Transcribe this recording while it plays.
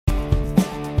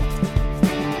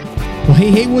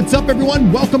Hey, what's up,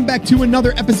 everyone? Welcome back to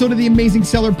another episode of the Amazing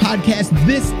Seller Podcast.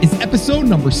 This is episode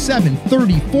number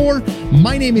 734.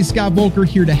 My name is Scott Volker,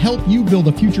 here to help you build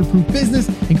a future-proof business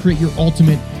and create your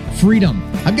ultimate freedom.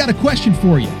 I've got a question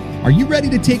for you. Are you ready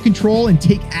to take control and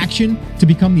take action to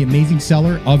become the amazing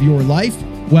seller of your life?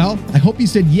 Well, I hope you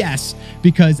said yes,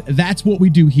 because that's what we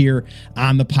do here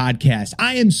on the podcast.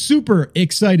 I am super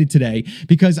excited today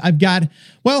because I've got,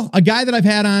 a guy that I've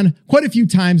had on quite a few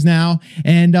times now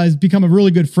and has become a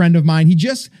really good friend of mine. He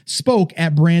just spoke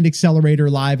at Brand Accelerator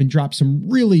Live and dropped some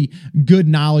really good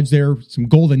knowledge there, some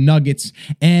golden nuggets.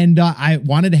 And I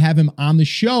wanted to have him on the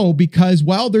show because,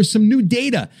 there's some new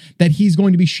data that he's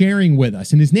going to be sharing with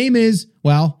us. And his name is,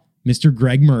 Mr.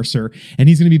 Greg Mercer, and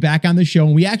he's going to be back on the show.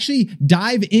 And we actually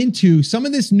dive into some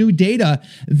of this new data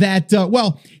that,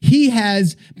 he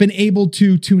has been able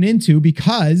to tune into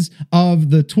because of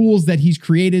the tools that he's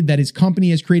created, that his company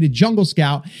has created, Jungle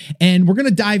Scout. And we're going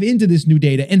to dive into this new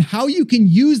data and how you can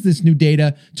use this new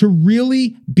data to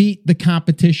really beat the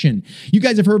competition. You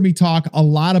guys have heard me talk a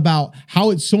lot about how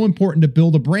it's so important to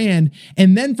build a brand.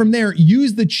 And then from there,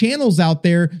 use the channels out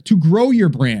there to grow your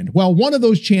brand. Well, one of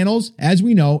those channels, as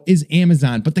we know, is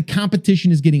Amazon, but the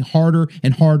competition is getting harder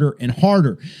and harder and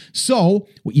harder. So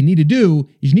what you need to do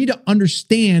is you need to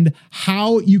understand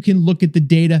how you can look at the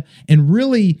data and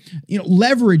really,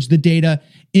 leverage the data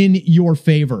in your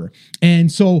favor.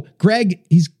 And so Greg,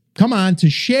 he's come on to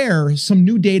share some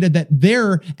new data that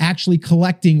they're actually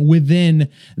collecting within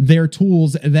their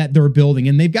tools that they're building.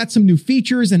 And they've got some new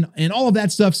features and all of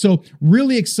that stuff. So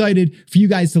really excited for you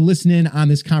guys to listen in on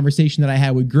this conversation that I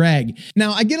had with Greg.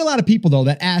 Now, I get a lot of people though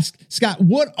that ask, Scott,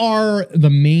 what are the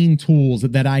main tools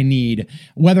that I need,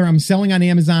 whether I'm selling on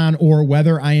Amazon or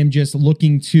whether I am just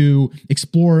looking to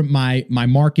explore my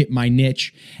market, my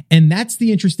niche. And that's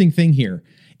the interesting thing here.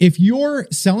 If you're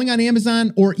selling on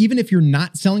Amazon, or even if you're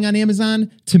not selling on Amazon,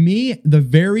 to me, the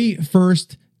very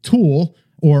first tool,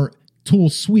 or tool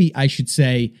suite, I should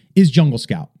say, is Jungle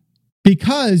Scout.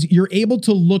 Because you're able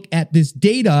to look at this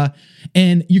data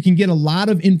and you can get a lot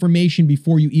of information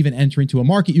before you even enter into a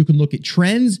market. You can look at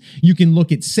trends, you can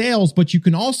look at sales, but you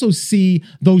can also see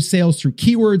those sales through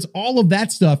keywords, all of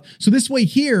that stuff. So this way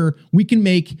here, we can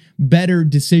make better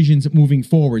decisions moving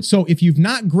forward. So if you've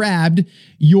not grabbed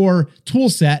your tool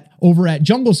set over at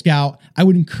Jungle Scout, I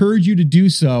would encourage you to do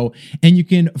so. And you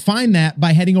can find that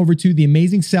by heading over to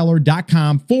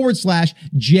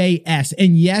theamazingseller.com/JS.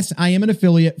 And yes, I am an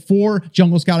affiliate for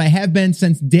Jungle Scout. I have been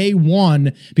since day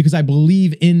one because I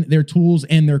believe in their tools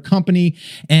and their company.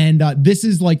 And this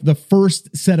is like the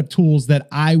first set of tools that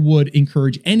I would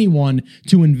encourage anyone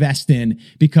to invest in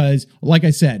because, like I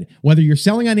said, whether you're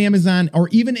selling on Amazon or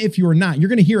even if you're not, you're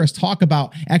going to hear us talk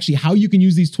about actually how you can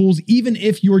use these tools, even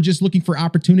if you're just looking for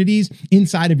opportunities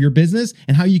inside of your business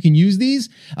and how you can use these.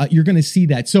 You're going to see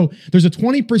that. So there's a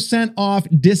 20% off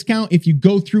discount if you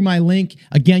go through my link.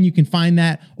 Again, you can find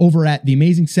that over at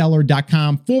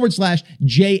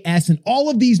theamazingseller.com/JS. And all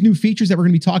of these new features that we're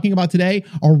going to be talking about today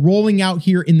are rolling out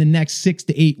here in the next 6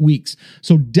 to 8 weeks.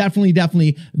 So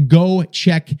definitely go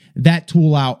check that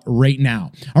tool out right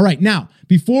now. All right. Now,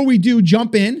 before we do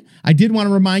jump in, I did want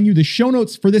to remind you the show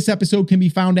notes for this episode can be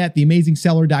found at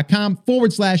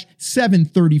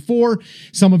theamazingseller.com/734.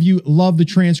 Some of you love the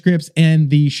transcripts and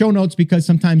the show notes because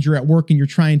sometimes you're at work and you're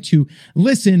trying to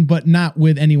listen, but not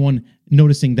with anyone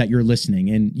noticing that you're listening,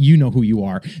 and you know who you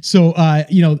are. So,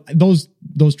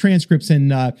 those transcripts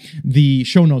and the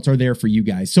show notes are there for you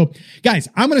guys. So guys,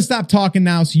 I'm going to stop talking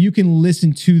now so you can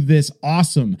listen to this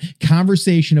awesome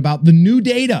conversation about the new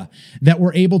data that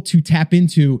we're able to tap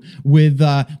into with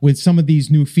some of these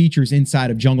new features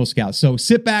inside of Jungle Scout. So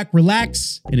sit back,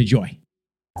 relax, and enjoy.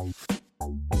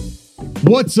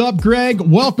 What's up, Greg?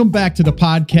 Welcome back to the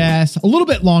podcast. A little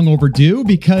bit long overdue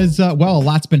because, a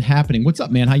lot's been happening. What's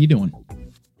up, man? How you doing?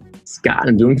 Scott,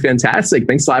 I'm doing fantastic.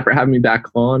 Thanks a lot for having me back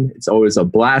on. It's always a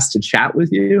blast to chat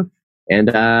with you.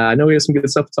 And I know we have some good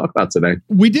stuff to talk about today.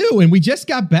 We do. And we just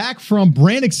got back from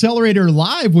Brand Accelerator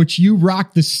Live, which you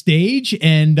rocked the stage.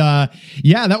 And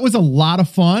that was a lot of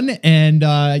fun. And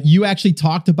you actually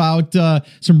talked about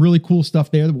some really cool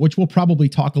stuff there, which we'll probably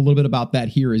talk a little bit about that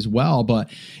here as well. But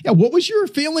yeah, what was your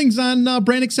feelings on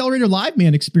Brand Accelerator Live,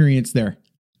 man, experience there?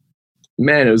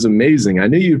 Man, it was amazing. I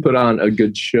knew you put on a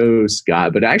good show,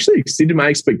 Scott, but it actually exceeded my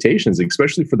expectations,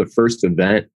 especially for the first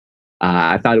event.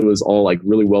 I thought it was all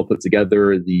really well put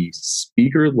together. The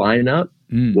speaker lineup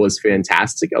was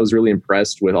fantastic. I was really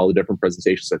impressed with all the different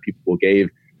presentations that people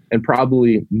gave. And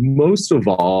probably most of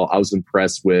all, I was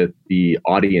impressed with the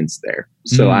audience there.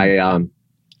 So I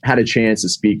had a chance to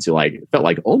speak to it felt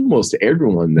like almost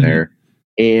everyone there.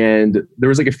 And there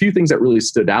was like a few things that really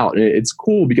stood out. And it's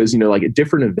cool because, like at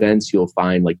different events, you'll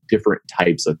find like different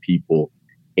types of people.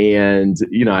 And,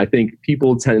 I think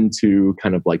people tend to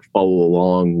kind of like follow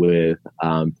along with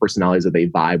personalities that they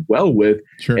vibe well with.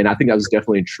 Sure. And I think that was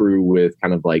definitely true with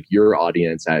kind of like your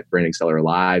audience at Brand Accelerator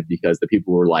Live, because the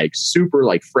people were like super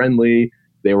like friendly.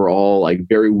 They were all like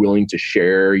very willing to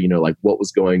share, like what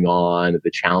was going on,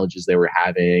 the challenges they were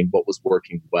having, what was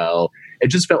working well. It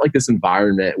just felt like this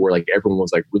environment where like everyone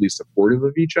was like really supportive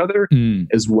of each other,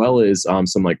 as well as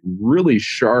some like really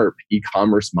sharp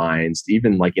e-commerce minds,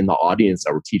 even like in the audience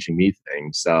that were teaching me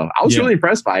things. So I was really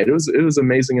impressed by it. It was an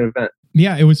amazing event.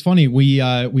 Yeah, it was funny. We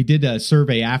did a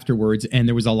survey afterwards, and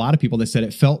there was a lot of people that said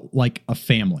it felt like a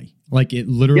family. Like it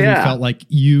literally felt like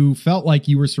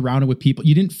you were surrounded with people.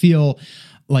 You didn't feel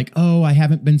like, oh, I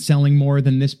haven't been selling more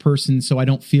than this person, so I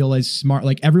don't feel as smart.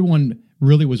 Like everyone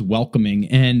really was welcoming.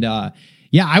 And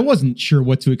I wasn't sure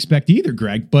what to expect either,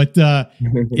 Greg, but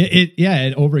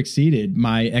it overexceeded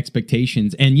my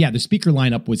expectations. And the speaker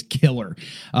lineup was killer.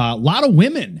 A lot of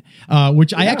women,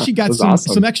 which I actually got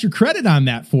some extra credit on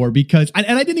that for, because I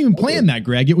didn't even plan that,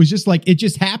 Greg. It was just like, it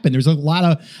just happened. There's a lot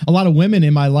of women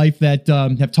in my life that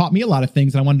have taught me a lot of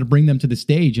things, and I wanted to bring them to the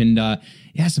stage. And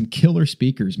some killer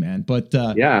speakers, man. But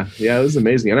it was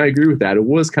amazing. And I agree with that. It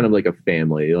was kind of like a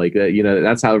family, like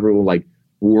that's how everyone like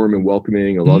warm and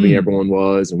welcoming and loving everyone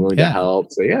was, and willing to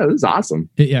help. So it was awesome.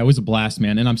 It was a blast,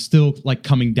 man. And I'm still like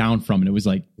coming down from it. It was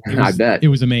like, I bet it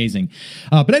was amazing.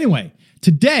 But anyway,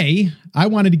 today I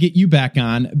wanted to get you back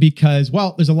on because,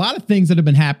 there's a lot of things that have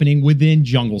been happening within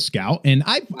Jungle Scout, and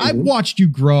I've watched you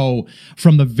grow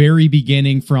from the very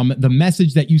beginning, from the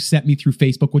message that you sent me through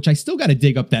Facebook, which I still got to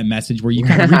dig up that message where you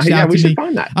kind of reached out to me. We should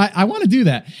find that. I want to do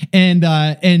that.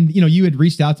 And you had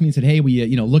reached out to me and said, hey, we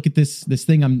look at this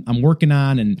thing I'm working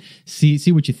on and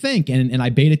see what you think. And I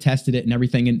beta tested it and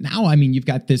everything. And now, you've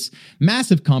got this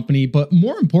massive company, but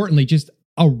more importantly, just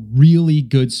a really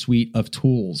good suite of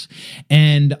tools.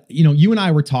 And, you and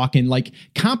I were talking like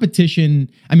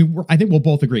competition. I think we'll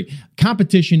both agree.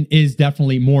 Competition is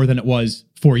definitely more than it was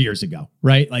 4 years ago,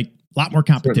 right? Like a lot more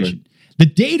competition. Certainly. The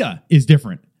data is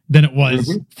different than it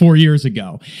was 4 years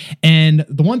ago. And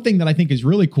the one thing that I think is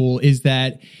really cool is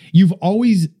that you've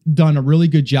always done a really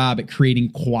good job at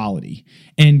creating quality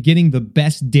and getting the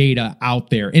best data out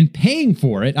there and paying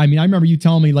for it. I remember you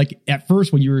telling me like at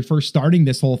first when you were first starting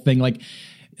this whole thing, like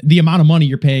the amount of money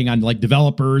you're paying on like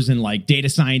developers and like data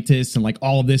scientists and like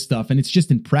all of this stuff. And it's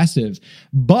just impressive.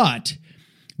 But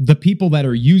the people that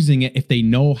are using it, if they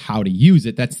know how to use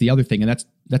it, that's the other thing. And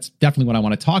that's definitely what I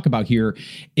want to talk about here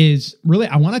is really,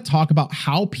 I want to talk about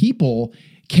how people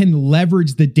can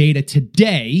leverage the data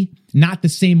today, not the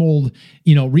same old,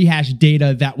 rehashed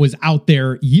data that was out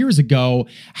there years ago.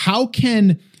 How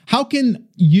can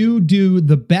you do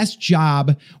the best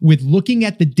job with looking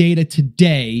at the data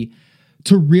today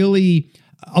to really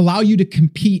allow you to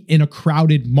compete in a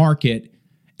crowded market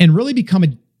and really become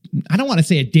I don't want to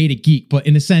say a data geek, but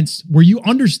in a sense where you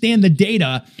understand the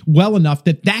data well enough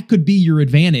that could be your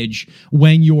advantage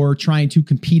when you're trying to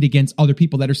compete against other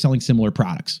people that are selling similar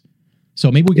products. So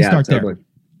maybe we can start there.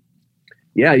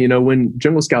 Yeah, when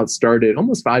Jungle Scout started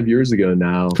almost 5 years ago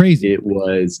now, crazy. It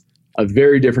was a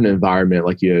very different environment,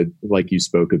 like you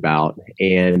spoke about.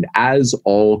 And as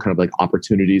all kind of like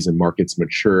opportunities and markets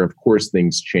mature, of course,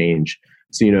 things change.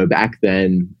 So, back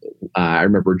then, I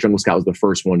remember Jungle Scout was the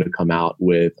first one to come out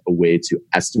with a way to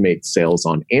estimate sales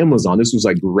on Amazon. This was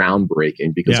like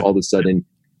groundbreaking because all of a sudden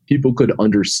people could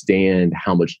understand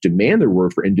how much demand there were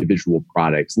for individual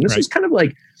products. And this was kind of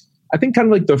like, I think kind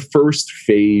of like the first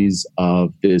phase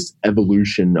of this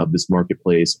evolution of this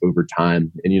marketplace over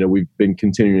time. And, we've been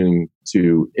continuing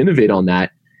to innovate on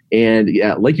that. And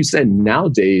like you said,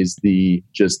 nowadays, the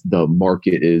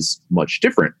market is much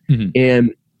different.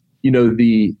 And,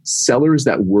 the sellers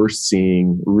that we're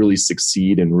seeing really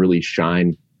succeed and really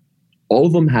shine, all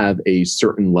of them have a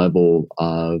certain level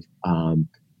of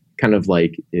kind of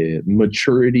like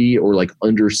maturity or like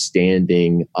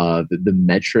understanding of the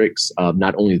metrics of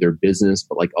not only their business,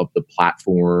 but like of the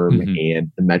platform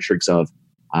and the metrics of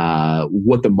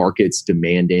what the market's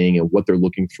demanding and what they're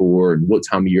looking for and what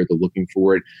time of year they're looking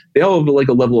for it. They all have like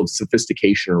a level of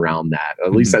sophistication around that.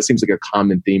 At least that seems like a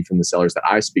common theme from the sellers that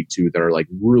I speak to that are like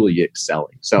really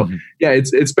excelling. So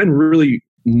it's been really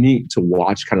neat to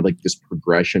watch kind of like this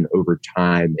progression over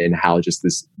time and how just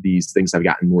these things have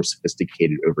gotten more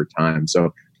sophisticated over time.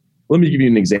 So let me give you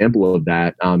an example of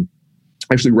that.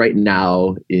 Actually, right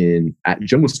now at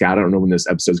Jungle Scout, I don't know when this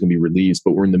episode is going to be released,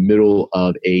 but we're in the middle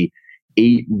of a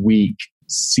 8-week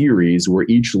series where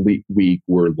each week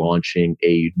we're launching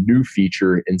a new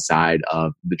feature inside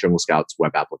of the Jungle Scouts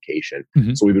web application.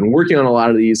 So we've been working on a lot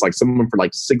of these, like some of them for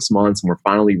like 6 months, and we're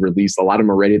finally released a lot of them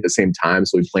already at the same time.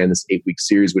 So we planned this 8-week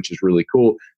series, which is really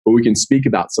cool. But we can speak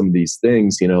about some of these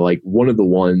things. Like one of the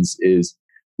ones is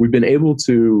we've been able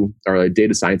to, our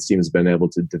data science team has been able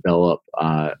to develop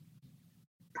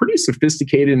pretty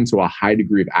sophisticated into a high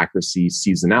degree of accuracy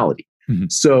seasonality.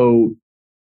 So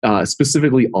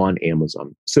specifically on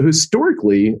Amazon. So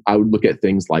historically, I would look at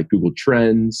things like Google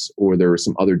Trends, or there are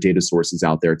some other data sources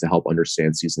out there to help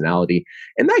understand seasonality.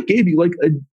 And that gave you like a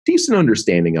decent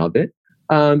understanding of it.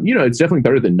 It's definitely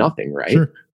better than nothing, right?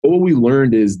 Sure. But what we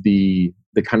learned is the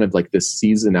kind of like the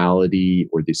seasonality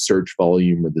or the search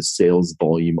volume or the sales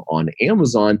volume on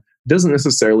Amazon doesn't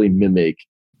necessarily mimic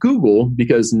Google,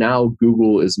 because now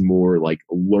Google is more like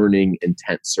learning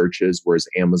intent searches, whereas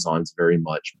Amazon's very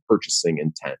much purchasing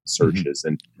intent searches.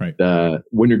 And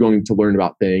when you're going to learn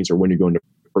about things or when you're going to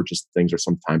purchase things are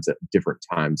sometimes at different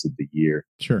times of the year.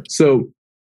 Sure. So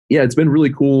yeah, it's been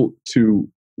really cool to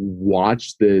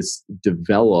watch this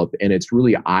develop, and it's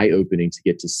really eye-opening to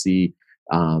get to see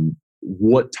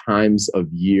what times of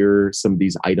year some of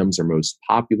these items are most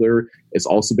popular. It's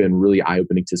also been really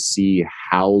eye-opening to see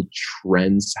how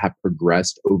trends have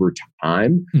progressed over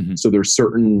time. So there's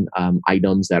certain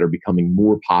items that are becoming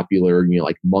more popular,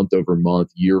 like month over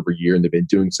month, year over year, and they've been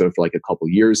doing so for like a couple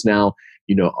years now.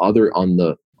 Other on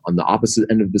the opposite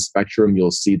end of the spectrum,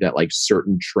 you'll see that like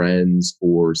certain trends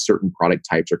or certain product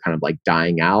types are kind of like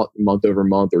dying out month over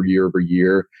month or year over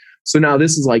year. So now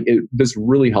this is like, this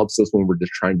really helps us when we're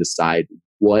just trying to decide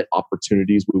what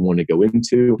opportunities we want to go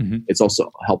into. It's also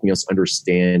helping us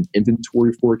understand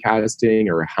inventory forecasting,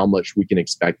 or how much we can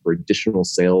expect for additional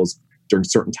sales during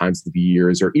certain times of the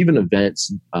years, or even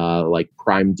events like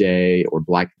Prime Day or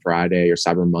Black Friday or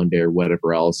Cyber Monday or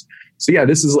whatever else. So yeah,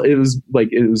 it's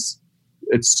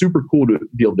super cool to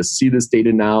be able to see this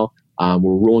data now.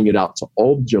 We're rolling it out to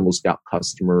all the Jungle Scout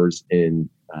customers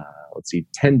in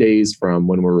 10 days from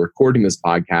when we're recording this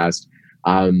podcast.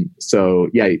 So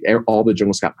yeah, all the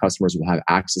Jungle Scout customers will have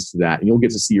access to that, and you'll get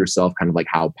to see yourself kind of like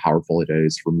how powerful it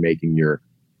is for making your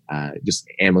just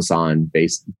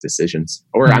Amazon-based decisions.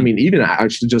 Or I mean, even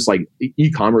actually just like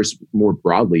e-commerce more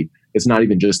broadly. It's not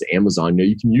even just Amazon.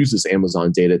 You can use this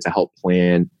Amazon data to help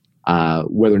plan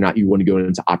whether or not you want to go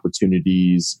into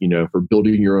opportunities, for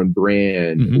building your own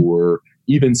brand, or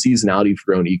even seasonality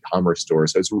for your own e-commerce store.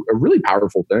 So it's a really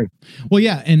powerful thing. Well,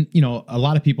 yeah. And, a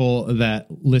lot of people that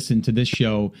listen to this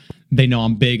show, they know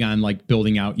I'm big on like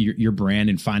building out your brand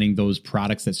and finding those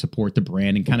products that support the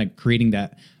brand and kind of creating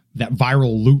that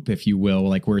viral loop, if you will,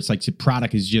 like where it's like the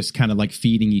product is just kind of like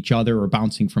feeding each other or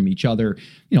bouncing from each other,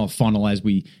 a funnel as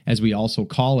we also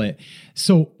call it.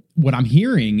 So what I'm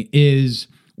hearing is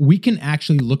we can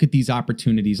actually look at these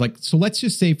opportunities. So let's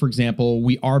just say, for example,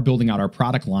 we are building out our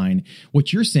product line.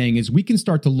 What you're saying is we can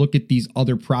start to look at these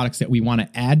other products that we want to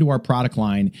add to our product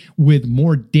line with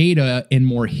more data and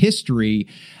more history.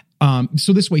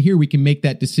 So this way here, we can make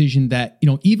that decision that,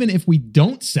 even if we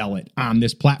don't sell it on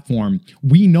this platform,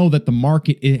 we know that the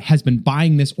market has been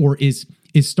buying this or is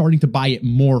starting to buy it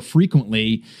more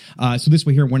frequently. So this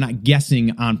way here, we're not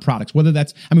guessing on products, whether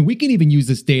we can even use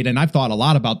this data. And I've thought a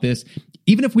lot about this.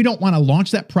 Even if we don't want to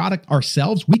launch that product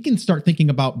ourselves, we can start thinking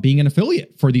about being an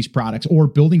affiliate for these products or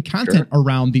building content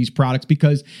around these products,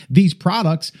 because these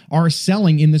products are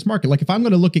selling in this market. Like if I'm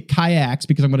going to look at kayaks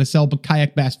because I'm going to sell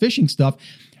kayak bass fishing stuff,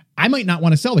 I might not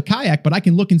want to sell the kayak, but I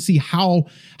can look and see how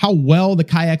well the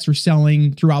kayaks are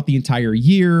selling throughout the entire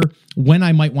year, when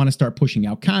I might want to start pushing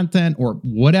out content or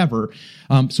whatever.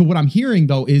 So what I'm hearing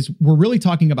though is we're really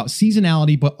talking about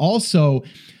seasonality, but also,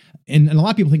 and a lot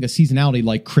of people think of seasonality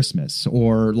like Christmas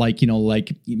or like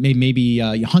maybe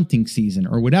hunting season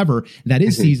or whatever that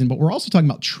is season, but we're also talking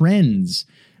about trends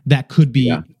that could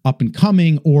be up and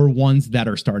coming or ones that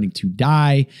are starting to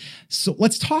die. So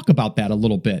let's talk about that a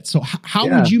little bit. So how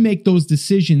would you make those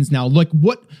decisions now? Like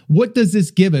what does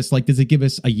this give us? Like, does it give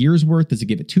us a year's worth? Does it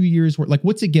give it 2 years worth? Like,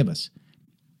 what's it give us?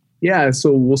 Yeah,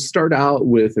 so we'll start out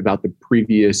with about the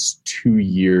previous 2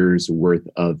 years worth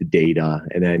of data.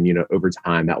 And then, over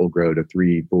time that will grow to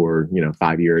 3, 4,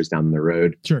 5 years down the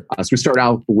road. Sure. So we start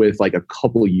out with like a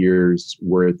couple years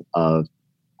worth of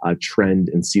trend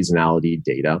and seasonality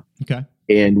data. Okay.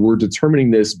 And we're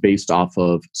determining this based off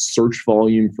of search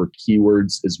volume for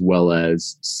keywords as well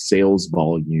as sales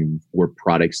volume for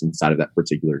products inside of that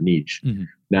particular niche.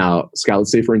 Now, Scott,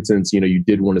 let's say, for instance, you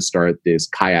did want to start this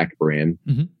kayak brand.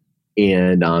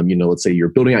 And, let's say you're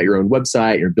building out your own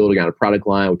website, you're building out a product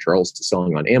line, which you're also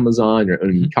selling on Amazon, your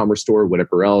own e-commerce store,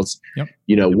 whatever else. Yep.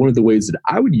 One of the ways that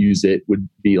I would use it would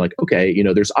be like, okay,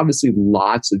 there's obviously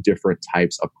lots of different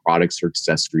types of products or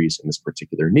accessories in this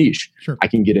particular niche. Sure. I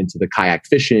can get into the kayak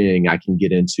fishing. I can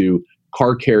get into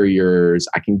car carriers.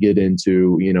 I can get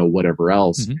into, whatever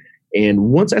else.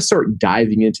 And once I start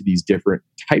diving into these different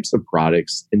types of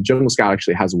products, and Jungle Scout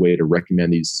actually has a way to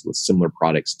recommend these similar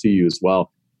products to you as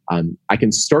well. I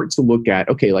can start to look at,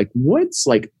 okay, like what's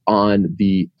like on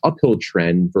the uphill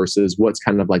trend versus what's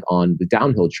kind of like on the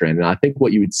downhill trend. And I think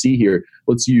what you would see here,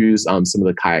 let's use some of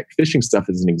the kayak fishing stuff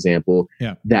as an example,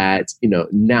 that,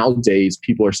 nowadays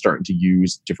people are starting to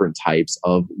use different types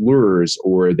of lures,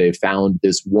 or they've found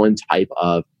this one type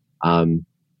of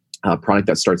product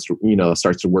that starts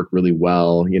to work really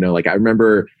well. Like I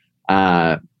remember,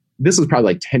 this was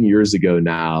probably like 10 years ago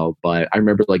now, but I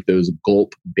remember like those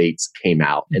gulp baits came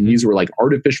out, and these were like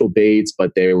artificial baits,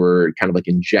 but they were kind of like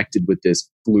injected with this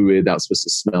fluid that was supposed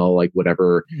to smell like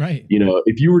whatever. Right.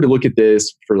 If you were to look at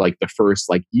this for like the first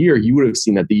like year, you would have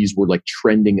seen that these were like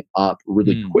trending up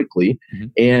really quickly.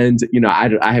 And,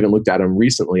 I haven't looked at them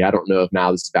recently. I don't know if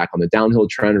now this is back on the downhill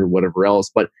trend or whatever else,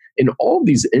 but in all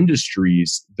these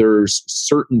industries, there's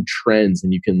certain trends,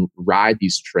 and you can ride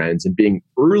these trends, and being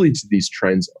early to these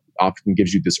trends often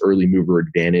gives you this early mover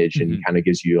advantage and kind of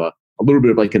gives you a little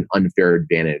bit of like an unfair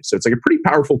advantage. So it's like a pretty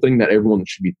powerful thing that everyone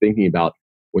should be thinking about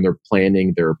when they're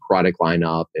planning their product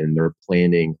lineup and they're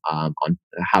planning on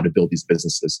how to build these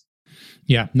businesses.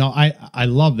 Yeah, no, I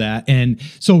love that. And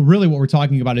so really what we're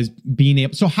talking about is being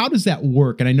able, so how does that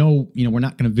work? And I know, we're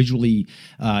not going to visually,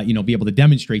 be able to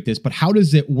demonstrate this, but how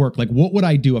does it work? Like, what would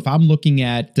I do if I'm looking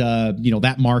at,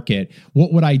 that market?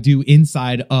 What would I do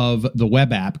inside of the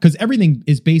web app? Because everything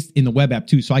is based in the web app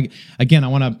too. So I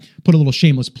want to put a little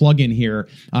shameless plug in here.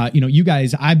 You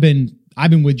guys, I've been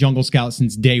with Jungle Scout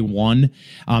since day one,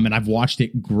 and I've watched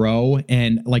it grow.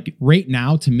 And like right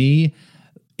now, to me,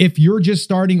 if you're just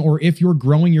starting or if you're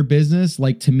growing your business,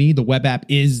 like to me, the web app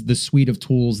is the suite of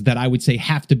tools that I would say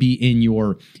have to be in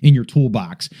your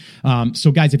toolbox.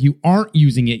 So guys, if you aren't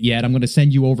using it yet, I'm going to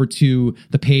send you over to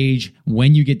the page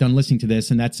when you get done listening to this.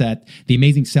 And that's at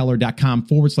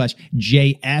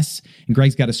theamazingseller.com/JS. And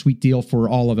Greg's got a sweet deal for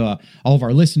all of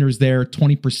our listeners there,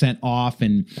 20% off.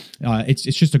 And it's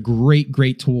just a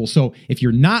great tool. So if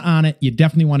you're not on it, you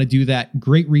definitely want to do that.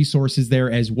 Great resources there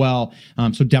as well.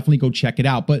 So definitely go check it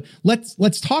out. But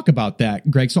let's talk about that,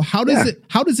 Greg. So how does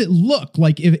it look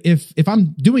like if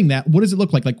I'm doing that? What does it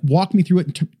look like? Like walk me through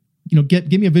it and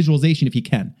give me a visualization if you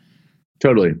can.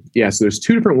 Totally. Yeah. So there's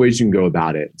two different ways you can go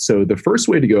about it. So the first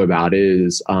way to go about it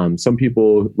is some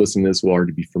people listening to this will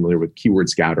already be familiar with Keyword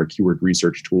Scout, or keyword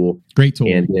research tool. Great tool.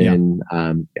 And in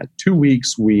 2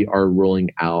 weeks, we are rolling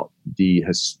out the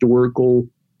historical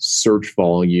search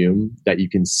volume that you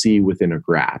can see within a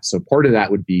graph. So part of that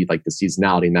would be like the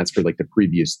seasonality, and that's for like the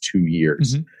previous 2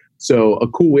 years. So a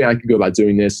cool way I could go about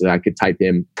doing this is I could type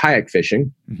in kayak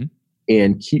fishing,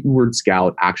 and Keyword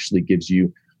Scout actually gives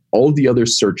you all the other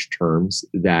search terms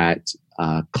that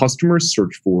customers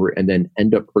search for and then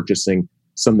end up purchasing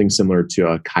something similar to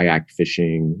a kayak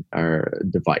fishing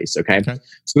device. Okay.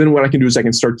 So then what I can do is I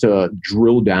can start to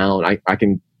drill down. I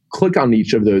can click on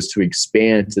each of those to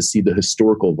expand to see the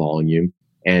historical volume.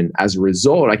 And as a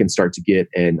result, I can start to get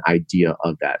an idea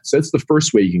of that. So that's the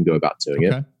first way you can go about doing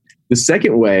it. The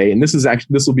second way, and this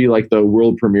will be like the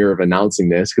world premiere of announcing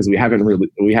this, because we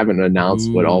haven't announced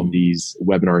what all of these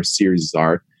webinar series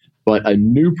are, but a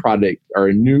new product or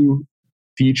a new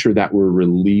feature that we're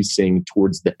releasing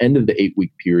towards the end of the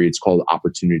 8-week period is called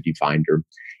Opportunity Finder.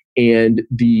 And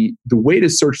the way to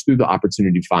search through the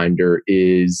Opportunity Finder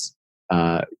is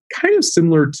kind of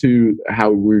similar to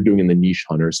how we were doing in the Niche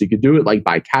Hunter. So you could do it like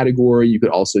by category. You could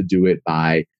also do it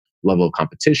by level of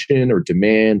competition or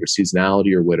demand or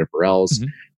seasonality or whatever else.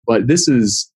 But this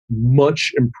is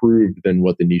much improved than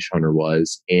what the Niche Hunter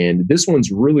was. And this one's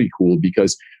really cool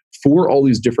because for all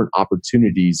these different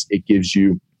opportunities, it gives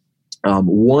you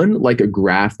one, like a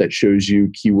graph that shows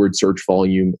you keyword search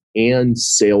volume and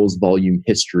sales volume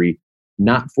history,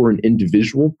 not for an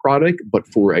individual product, but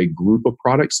for a group of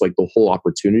products, like the whole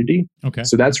opportunity.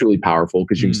 So that's really powerful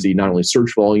because you can see not only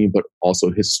search volume, but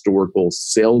also historical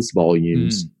sales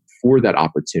volumes for that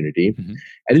opportunity. And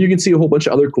then you can see a whole bunch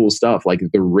of other cool stuff, like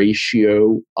the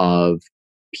ratio of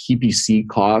PPC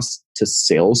cost to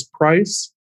sales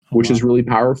price, which is really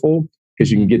powerful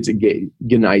because you can get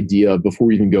an idea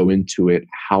before you even go into it,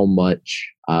 how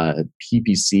much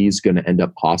PPC is going to end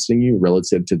up costing you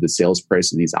relative to the sales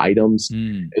price of these items,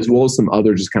 as well as some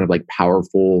other just kind of like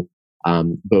powerful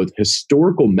both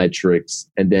historical metrics,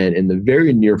 and then in the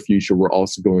very near future, we're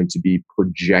also going to be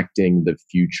projecting the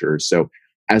future. So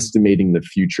estimating the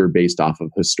future based off of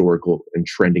historical and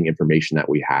trending information that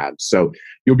we have. So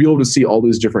you'll be able to see all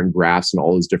those different graphs and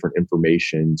all those different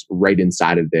informations right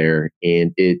inside of there.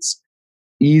 And it's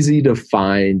easy to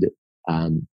find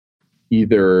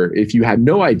either if you have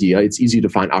no idea, it's easy to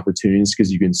find opportunities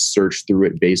because you can search through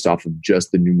it based off of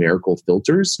just the numerical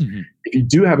filters. Mm-hmm. If you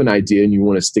do have an idea and you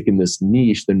want to stick in this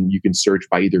niche, then you can search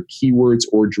by either keywords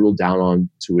or drill down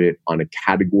onto it on a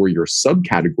category or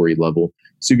subcategory level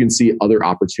so you can see other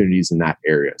opportunities in that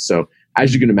area. So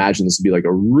as you can imagine, this would be like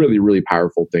a really, really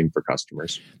powerful thing for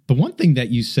customers. The one thing that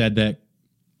you said that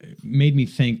made me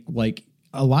think, like,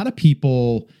 a lot of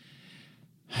people,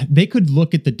 they could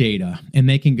look at the data and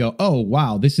they can go, oh,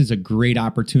 wow, this is a great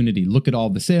opportunity. Look at all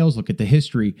the sales, look at the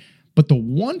history. But the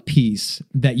one piece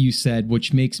that you said,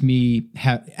 which makes me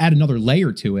add another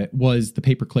layer to it, was the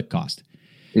pay-per-click cost.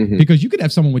 Mm-hmm. Because you could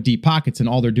have someone with deep pockets and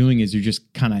all they're doing is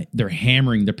they're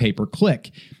hammering their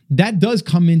pay-per-click. That does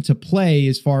come into play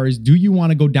as far as, do you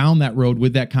want to go down that road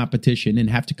with that competition and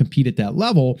have to compete at that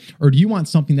level? Or do you want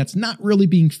something that's not really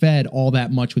being fed all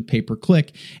that much with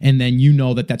pay-per-click? And then you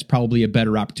know that that's probably a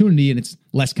better opportunity and it's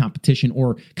less competition,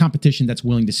 or competition that's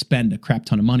willing to spend a crap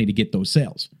ton of money to get those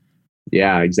sales.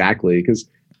 Yeah, exactly. Because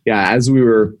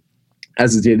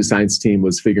as the data science team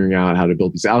was figuring out how to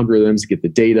build these algorithms, get the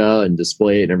data and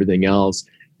display it and everything else,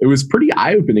 it was pretty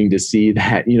eye-opening to see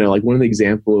that, like one of the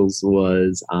examples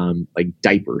was like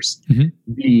diapers. Mm-hmm.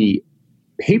 The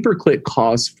pay-per-click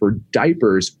costs for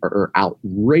diapers are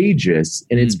outrageous.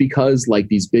 And it's because like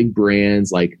these big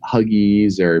brands like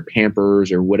Huggies or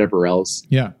Pampers or whatever else,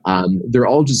 they're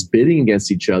all just bidding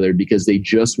against each other because they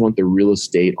just want the real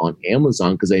estate on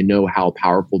Amazon because they know how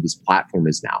powerful this platform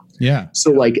is now. Yeah. So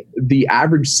like the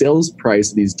average sales price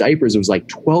of these diapers, it was like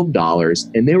 $12,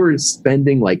 and they were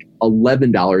spending like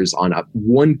 $11 on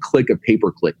one click of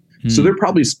pay-per-click. So they're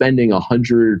probably spending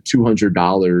 $100,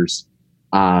 $200,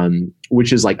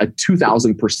 which is like a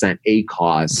 2,000%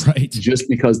 ACoS, right, just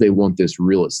because they want this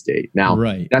real estate. Now,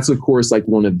 that's of course like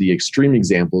one of the extreme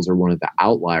examples or one of the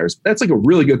outliers. That's like a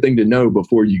really good thing to know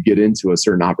before you get into a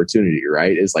certain opportunity,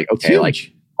 right? It's like, okay, like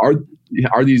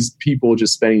are these people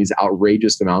just spending these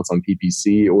outrageous amounts on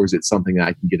PPC, or is it something that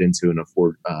I can get into and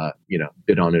afford,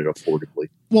 bid on it affordably?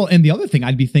 Well, and the other thing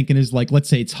I'd be thinking is, like, let's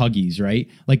say it's Huggies, right?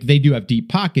 Like, they do have deep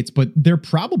pockets, but they're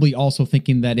probably also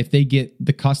thinking that if they get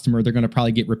the customer, they're going to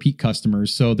probably get repeat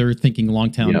customers. So they're thinking long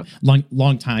time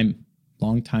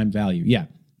value. Yeah.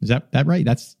 Is that right?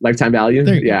 That's lifetime value.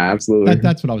 Yeah, absolutely.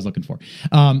 That's what I was looking for.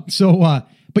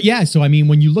 So I mean,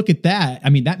 when you look at that, I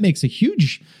mean, that makes a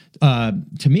huge,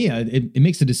 to me, it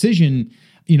makes a decision,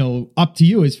 up to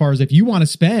you as far as if you want to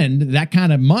spend that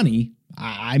kind of money.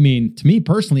 I mean, to me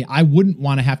personally, I wouldn't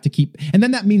want to have to keep, and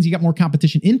then that means you got more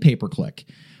competition in pay-per-click.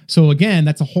 So again,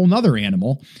 that's a whole nother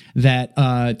animal that,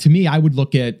 to me, I would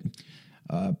look at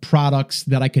products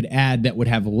that I could add that would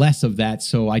have less of that,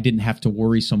 so I didn't have to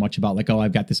worry so much about like, oh,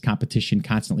 I've got this competition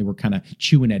constantly. We're kind of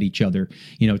chewing at each other,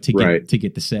 to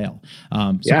get the sale. I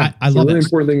love really that.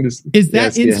 Important thing to, is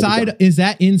that inside? Is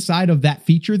that inside of that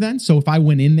feature then? So if I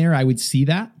went in there, I would see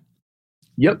that.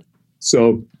 Yep.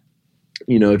 So,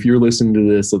 if you're listening to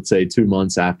this, let's say 2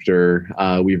 months after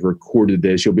we've recorded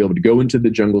this, you'll be able to go into the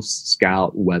Jungle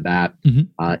Scout web app.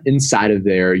 Mm-hmm. Inside of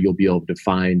there, you'll be able to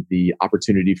find the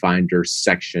Opportunity Finder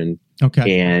section.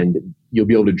 Okay. And you'll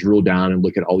be able to drill down and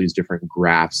look at all these different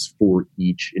graphs for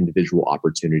each individual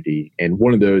opportunity. And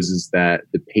one of those is that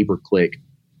the pay-per-click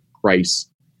price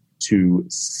to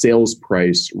sales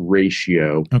price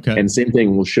ratio. Okay. And same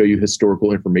thing, we'll show you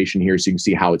historical information here so you can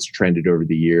see how it's trended over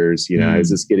the years.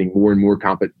 Is this getting more and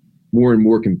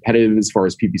more competitive as far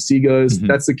as PPC goes? Mm-hmm.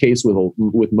 That's the case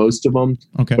with most of them.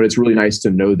 Okay. But it's really nice to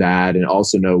know that and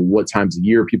also know what times of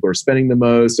year people are spending the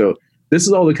most. So this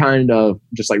is all the kind of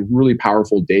just like really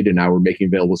powerful data now we're making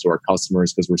available to our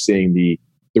customers because we're seeing the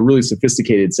really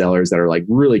sophisticated sellers that are like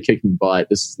really kicking butt.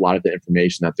 This is a lot of the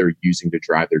information that they're using to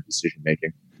drive their decision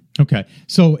making. Okay.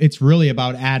 So it's really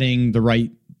about adding the right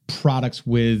products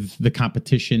with the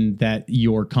competition that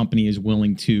your company is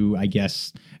willing to, I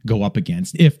guess, go up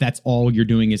against. If that's all you're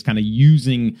doing is kind of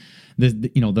using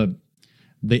the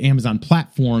Amazon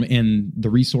platform and the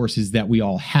resources that we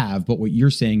all have. But what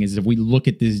you're saying is if we look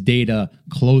at this data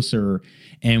closer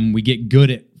and we get good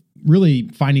at really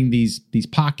finding these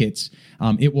pockets,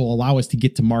 it will allow us to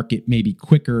get to market maybe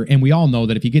quicker. And we all know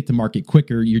that if you get to market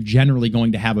quicker, you're generally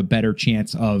going to have a better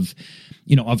chance of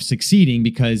succeeding,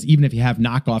 because even if you have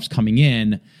knockoffs coming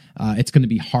in, it's going to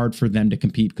be hard for them to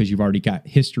compete because you've already got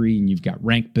history and you've got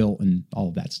rank built and all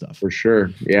of that stuff. For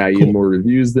sure. Yeah, you have more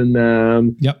reviews than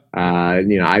them. Yep.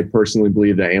 I personally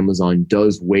believe that Amazon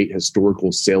does weight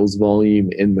historical sales volume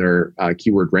in their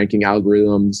keyword ranking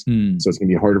algorithms. So it's going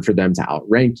to be harder for them to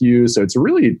outrank you. So it's a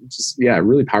really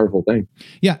really powerful thing.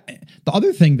 Yeah. The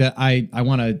other thing that I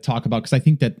want to talk about, because I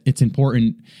think that it's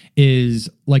important, is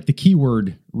like the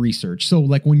keyword research. So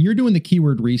like when you're doing the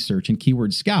keyword research and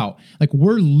Keyword Scout, like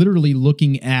we're literally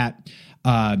looking at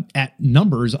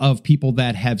numbers of people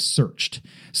that have searched.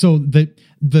 So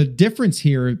the difference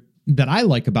here that I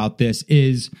like about this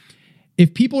is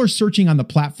if people are searching on the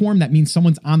platform, that means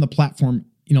someone's on the platform,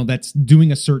 that's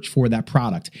doing a search for that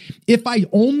product. If I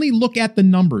only look at the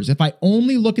numbers, if I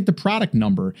only look at the product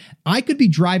number, I could be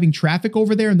driving traffic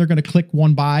over there and they're going to click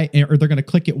one buy, or they're going to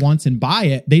click it once and buy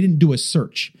it. They didn't do a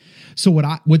search. So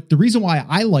the reason why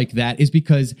I like that is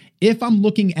because if I'm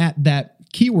looking at that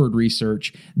keyword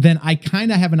research, then I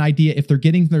kind of have an idea if they're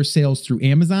getting their sales through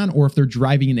Amazon or if they're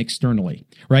driving it externally,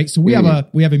 right? So we have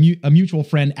a mutual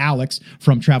friend, Alex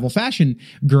from Travel Fashion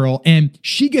Girl, and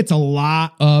she gets a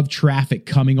lot of traffic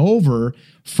coming over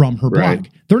from her blog.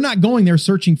 They're not going there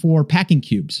searching for packing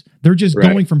cubes. They're just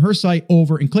going from her site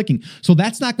over and clicking. So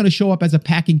that's not going to show up as a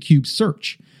packing cube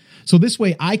search. So this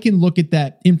way I can look at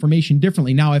that information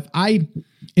differently. Now, if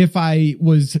I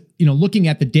was, looking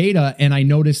at the data and I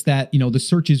noticed that, the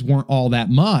searches weren't all that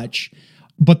much,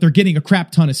 but they're getting a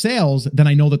crap ton of sales, then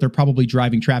I know that they're probably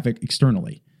driving traffic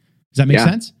externally. Does that make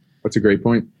sense? That's a great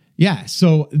point. Yeah.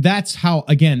 So that's how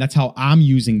I'm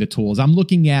using the tools. I'm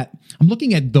looking at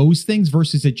those things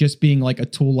versus it just being like a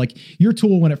tool. Like your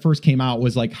tool when it first came out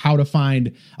was like how to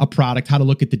find a product, how to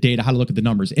look at the data, how to look at the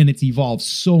numbers. And it's evolved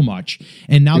so much.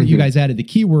 And now that you guys added the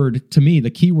keyword, to me,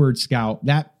 the Keyword Scout,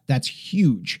 that's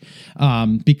huge,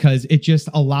 because it just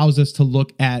allows us to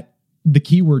look at the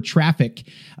keyword traffic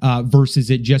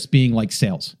versus it just being like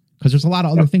sales. Because there's a lot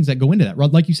of other things that go into that.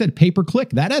 Like you said,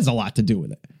 pay-per-click, that has a lot to do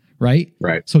with it. Right.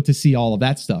 So to see all of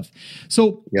that stuff.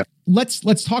 So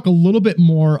let's talk a little bit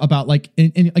more about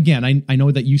and again, I know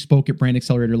that you spoke at Brand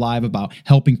Accelerator Live about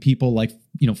helping people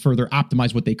further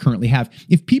optimize what they currently have.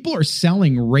 If people are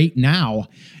selling right now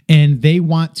and they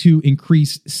want to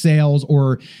increase sales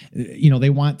or,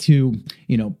 they want to,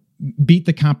 beat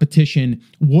the competition,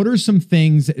 what are some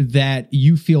things that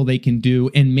you feel they can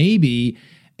do? And maybe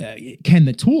can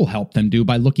the tool help them do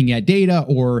by looking at data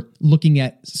or looking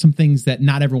at some things that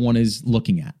not everyone is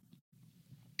looking at?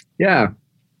 Yeah.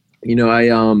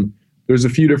 There's a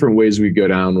few different ways we go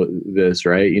down with this,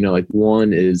 right?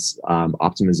 One is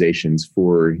optimizations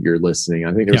for your listing.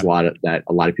 I think there's a lot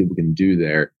of people can do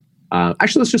there.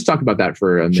 Actually, let's just talk about that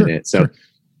for a minute. So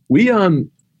we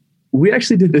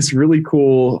actually did this really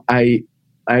cool, I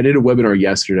did a webinar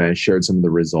yesterday. I shared some of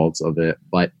the results of it,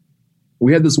 but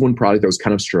we had this one product that was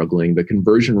kind of struggling. The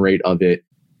conversion rate of it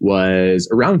was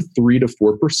around 3 to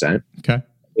 4%. Okay.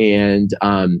 And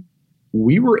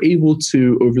we were able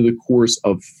to, over the course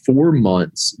of 4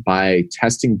 months, by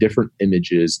testing different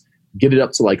images, get it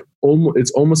up to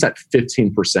it's almost at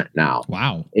 15% now.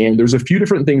 Wow. And there's a few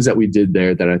different things that we did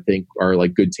there that I think are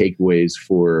good takeaways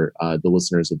for the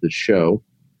listeners of the show.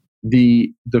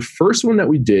 The first one that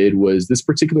we did was this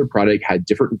particular product had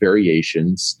different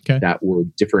variations that were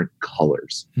different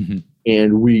colors.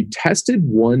 And we tested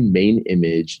one main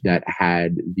image that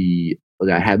had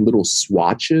little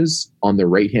swatches on the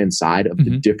right-hand side of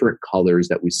the different colors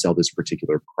that we sell this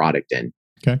particular product in.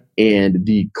 Okay. And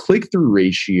the click-through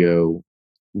ratio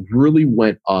really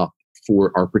went up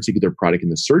for our particular product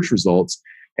in the search results.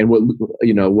 And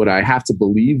what I have to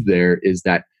believe there is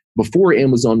that before,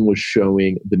 Amazon was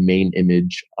showing the main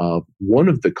image of one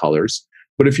of the colors.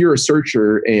 But if you're a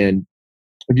searcher and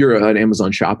if you're an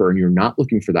Amazon shopper and you're not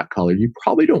looking for that color, you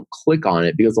probably don't click on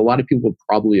it because a lot of people would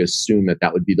probably assume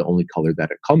that would be the only color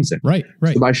that it comes in. Right.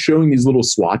 So by showing these little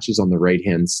swatches on the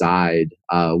right-hand side,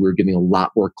 we're getting a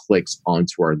lot more clicks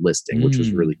onto our listing, which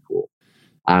was really cool.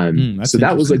 So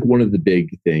that was one of the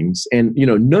big things. And,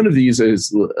 none of these is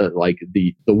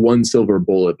the one silver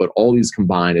bullet, but all these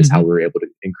combined is how we're able to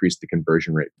increase the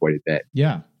conversion rate quite a bit.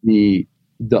 Yeah. The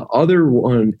other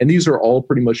one, and these are all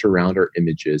pretty much around our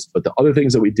images, but the other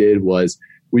things that we did was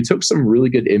we took some really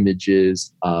good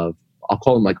images of, I'll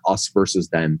call them us versus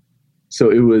them.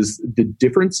 So it was the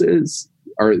differences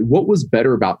are what was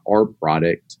better about our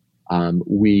product.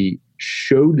 We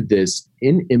showed this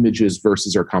in images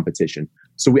versus our competition.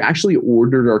 So we actually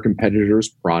ordered our competitors'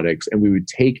 products and we would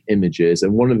take images.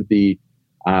 And one of the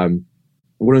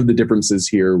one of the differences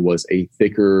here was a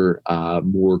thicker,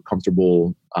 more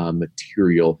comfortable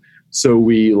material. So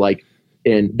we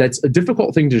and that's a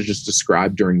difficult thing to just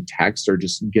describe during text or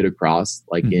just get across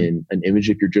in an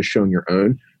image if you're just showing your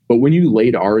own. But when you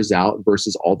laid ours out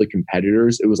versus all the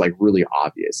competitors, it was really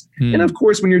obvious. And of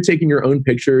course, when you're taking your own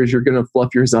pictures, you're going to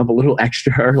fluff yours up a little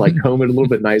extra, comb it a little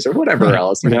bit nicer, whatever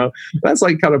else, you know, that's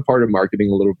kind of part of marketing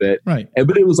a little bit. Right.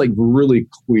 But it was really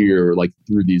clear,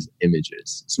 through these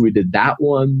images. So we did that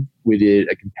one, we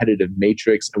did a competitive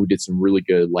matrix, and we did some really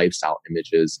good lifestyle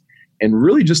images. And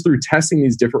really just through testing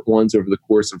these different ones over the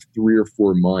course of 3 or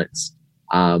 4 months,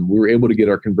 we were able to get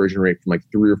our conversion rate from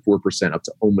 3 or 4% up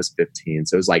to almost 15.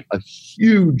 So it was a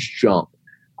huge jump.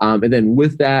 And then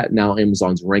with that, now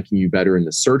Amazon's ranking you better in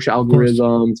the search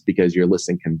algorithms because your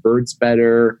listing converts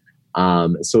better.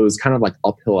 So it was kind of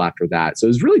uphill after that. So it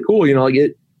was really cool. You know,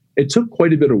 it took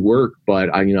quite a bit of work,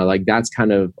 but that's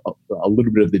kind of a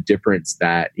little bit of the difference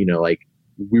that,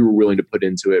 we were willing to put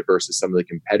into it versus some of the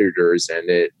competitors, and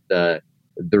the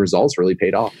results really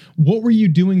paid off. What were you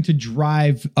doing to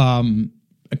drive,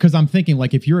 because I'm thinking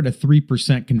if you're at a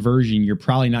 3% conversion, you're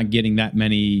probably not getting that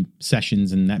many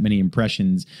sessions and that many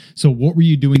impressions. So what were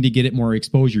you doing to get it more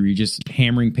exposure? Were you just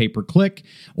hammering pay-per-click,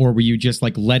 or were you just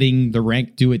letting the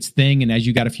rank do its thing? And as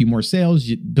you got a few more sales,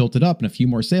 you built it up, and a few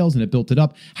more sales, and it built it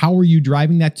up. How were you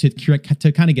driving that to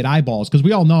kind of get eyeballs? Because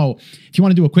we all know if you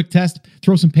want to do a quick test,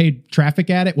 throw some paid traffic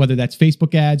at it, whether that's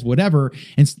Facebook ads, whatever,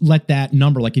 and let that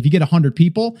number, if you get 100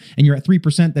 people and you're at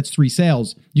 3%, that's 3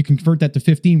 sales. You convert that to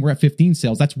 15, we're at 15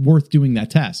 sales. That's worth doing that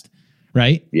test,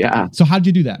 right? Yeah. So how did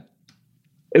you do that?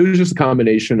 It was just a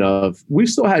combination of, we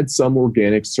still had some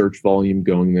organic search volume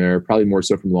going there, probably more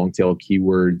so from long tail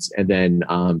keywords. And then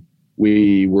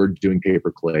we were doing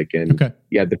pay-per-click. And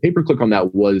the pay-per-click on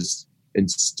that was and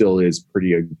still is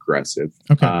pretty aggressive.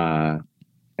 Okay.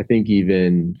 I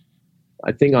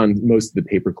think on most of the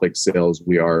pay-per-click sales,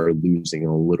 we are losing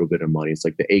a little bit of money. It's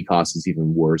the ACoS is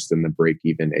even worse than the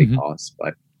break-even ACoS,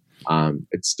 but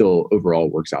it still overall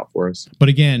works out for us. But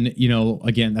again,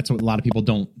 that's what a lot of people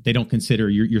don't consider.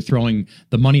 You're throwing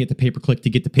the money at the pay-per-click to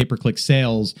get the pay-per-click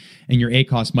sales, and your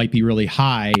ACoS might be really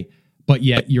high, but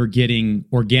yet you're getting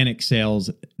organic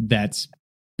sales that's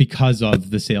because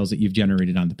of the sales that you've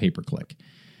generated on the pay-per-click.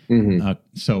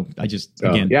 So I just,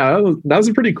 again, that was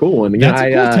a pretty cool one. That's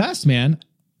a cool test, man.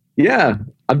 Yeah.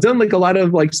 I've done a lot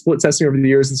of split testing over the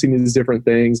years and seen these different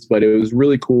things, but it was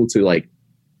really cool to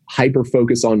hyper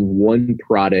focus on one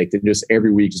product and just every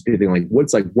week just be thinking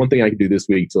what's one thing I can do this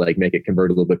week to make it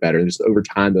convert a little bit better. And just over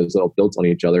time, those all built on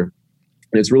each other.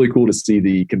 And it's really cool to see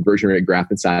the conversion rate graph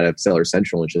inside of Seller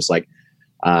Central. It's just over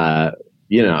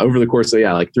the course of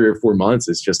 3 or 4 months,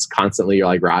 it's just constantly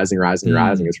rising.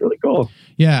 It's really cool.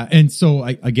 Yeah. And so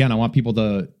I want people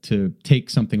to take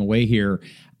something away here.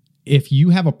 If you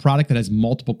have a product that has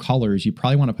multiple colors, you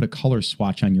probably want to put a color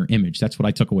swatch on your image. That's what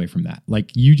I took away from that.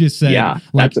 You just said,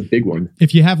 that's a big one.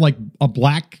 If you have a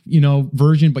black,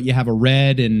 version, but you have a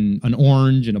red and an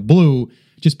orange and a blue,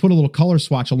 just put a little color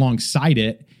swatch alongside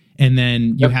it, and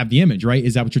then you have the image, right?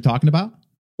 Is that what you're talking about?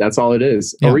 That's all it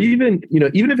is. Yeah. Or even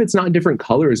if it's not different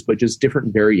colors, but just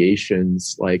different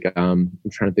variations. I'm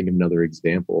trying to think of another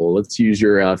example. Let's use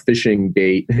your fishing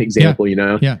bait example. You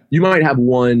might have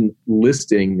one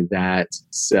listing that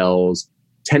sells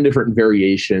 10 different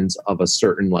variations of a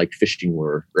certain fishing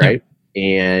lure, right?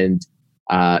 And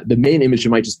the main image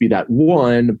might just be that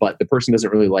one, but the person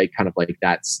doesn't really like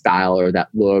that style or that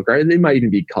look, or they might even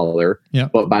be color. Yeah.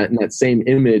 But in that same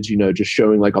image, just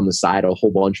showing on the side a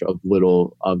whole bunch of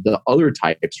little of the other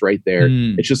types right there.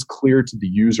 It's just clear to the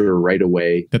user right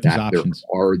away that there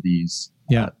are these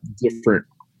different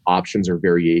options or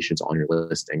variations on your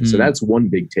listing. So that's one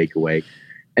big takeaway.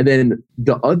 And then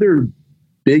the other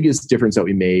biggest difference that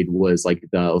we made was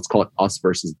let's call it us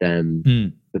versus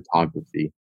them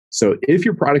photography. So if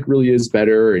your product really is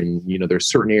better and, there's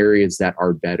certain areas that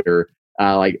are better,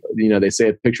 they say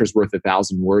a picture is worth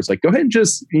 1,000 words, go ahead and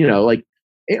just,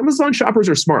 Amazon shoppers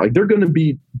are smart. They're going to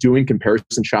be doing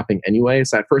comparison shopping anyway.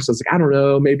 So at first I was I don't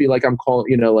know, maybe I'm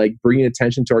calling, bringing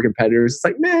attention to our competitors.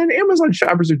 It's man, Amazon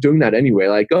shoppers are doing that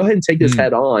anyway. Go ahead and take this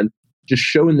head on, just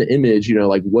showing the image,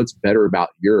 what's better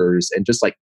about yours, and just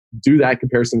do that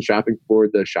comparison shopping for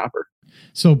the shopper.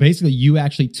 So basically, you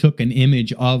actually took an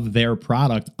image of their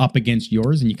product up against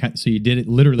yours, and you did it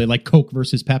literally like Coke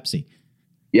versus Pepsi.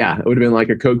 Yeah, it would have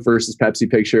been a Coke versus Pepsi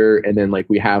picture, and then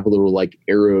we have little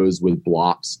arrows with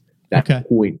blocks that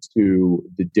point to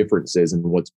the differences and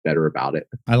what's better about it.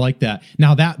 I like that.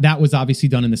 Now that was obviously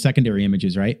done in the secondary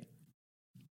images, right?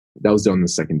 That was done on the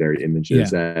secondary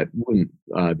images that wouldn't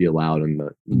be allowed in the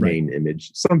main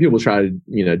image. Some people try to,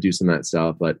 do some of that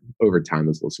stuff, but over time,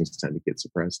 those listings tend to get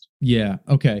suppressed. Yeah.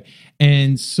 Okay.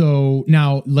 And so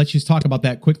now let's just talk about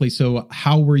that quickly. So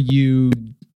how were you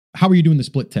doing the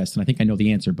split test? And I think I know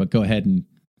the answer, but go ahead and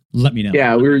let me know.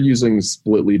 Yeah, we were using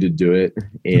Splitly to do it.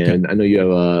 And I know you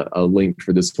have a link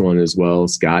for this one as well,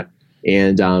 Scott.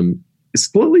 And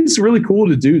Splitly is really cool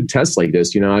to do tests like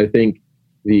this. I think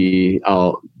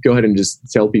I'll go ahead and just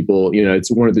tell people,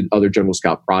 it's one of the other General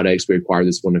Scout products. We acquired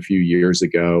this one a few years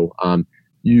ago.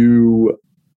 You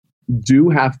do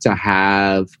have to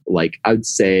have, I'd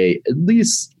say at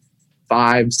least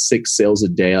 5-6 sales a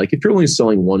day. Like if you're only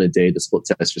selling one a day, the split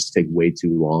test just take way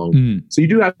too long. So you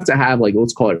do have to have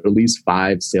let's call it at least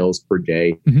 5 sales per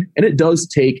day. And it does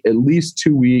take at least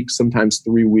 2 weeks, sometimes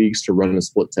 3 weeks to run a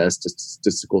split test to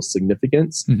statistical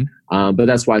significance. But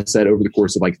that's why I said over the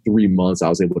course of 3 months, I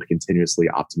was able to continuously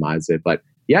optimize it. But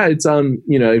yeah, it's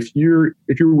if you're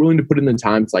willing to put in the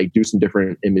time to do some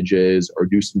different images or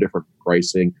do some different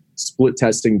pricing, split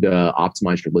testing to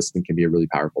optimize your listing can be a really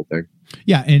powerful thing.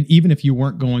 Yeah, and even if you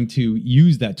weren't going to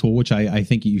use that tool, which I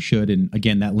think you should, and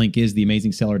again, that link is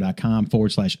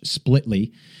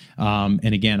theamazingseller.com/splitly. And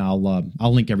again, I'll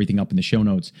link everything up in the show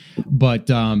notes. But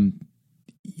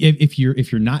if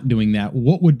you're not doing that,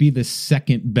 what would be the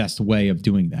second best way of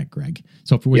doing that, Greg?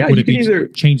 So if it was, would it be either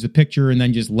change the picture and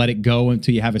then just let it go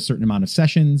until you have a certain amount of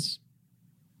sessions?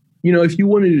 If you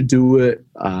wanted to do it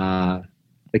the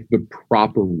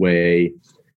proper way,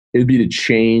 it'd be to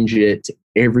change it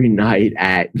every night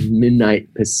at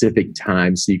midnight Pacific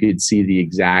time, so you could see the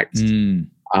exact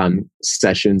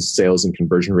sessions, sales, and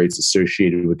conversion rates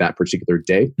associated with that particular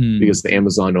day, because the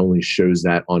Amazon only shows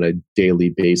that on a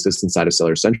daily basis inside of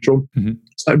Seller Central.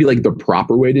 So that'd be the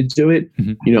proper way to do it.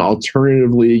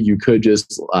 Alternatively, you could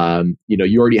just,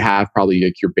 you already have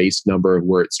probably your base number of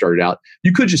where it started out.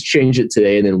 You could just change it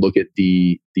today and then look at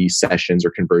the sessions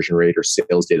or conversion rate or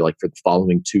sales data for the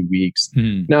following 2 weeks.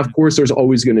 Now, of course, there's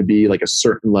always going to be a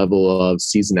certain level of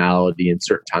seasonality, and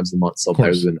certain times of the month sell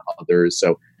better than others.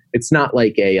 So it's not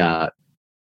a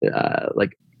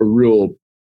real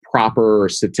proper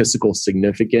statistical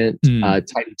significant type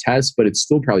of test, but it's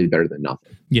still probably better than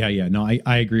nothing. Yeah. No,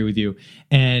 I agree with you.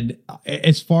 And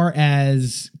as far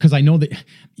as, because I know that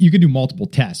you could do multiple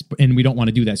tests, and we don't want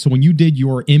to do that. So when you did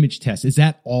your image test, is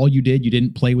that all you did? You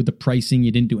didn't play with the pricing?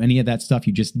 You didn't do any of that stuff?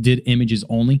 You just did images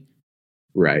only?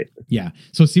 Right. Yeah.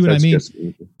 So see what I mean?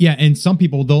 Yeah. And some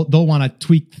people, they'll want to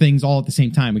tweak things all at the same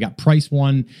time. We got price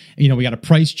one, we got a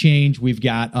price change. We've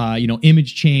got,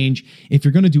 image change. If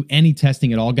you're going to do any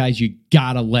testing at all, guys, you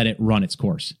got to let it run its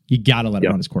course. You got to let it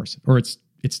run its course, or it's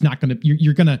not going to,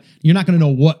 you're not going to know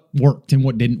what worked and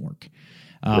what didn't work.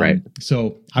 Right.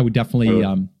 So I would definitely,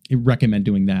 recommend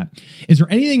doing that. Is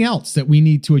there anything else that we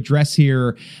need to address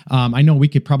here? I know we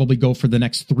could probably go for the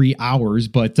next 3 hours,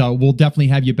 but we'll definitely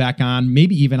have you back on.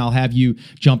 Maybe even I'll have you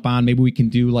jump on. Maybe we can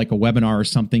do a webinar or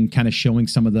something, kind of showing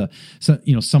some of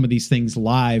some of these things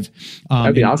live.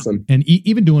 That'd be awesome. And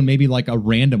even doing maybe a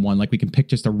random one, we can pick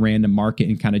just a random market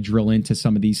and kind of drill into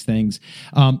some of these things.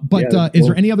 Is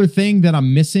there any other thing that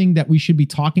I'm missing that we should be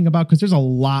talking about? Because there's a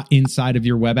lot inside of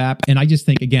your web app. And I just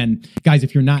think, again, guys,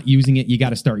 if you're not using it, you got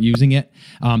to start using it.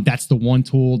 That's the one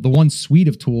tool, the one suite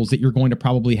of tools that you're going to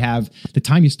probably have the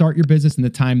time you start your business and the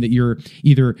time that you're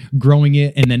either growing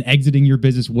it and then exiting your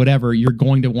business, whatever, you're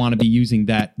going to want to be using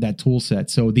that tool set.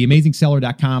 So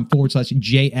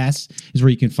theamazingseller.com/JS is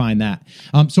where you can find that.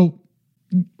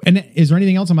 And is there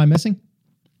anything else? Am I missing?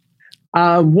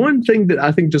 One thing that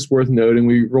I think just worth noting,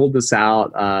 we rolled this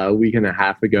out a week and a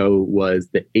half ago, was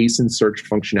the ASIN search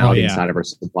functionality inside of our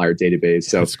supplier database.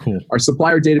 So that's cool. Our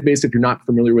supplier database, if you're not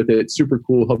familiar with it, it's super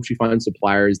cool, helps you find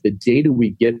suppliers. The data we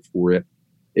get for it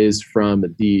is from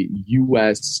the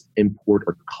U.S. import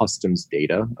or customs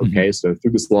data. Okay, so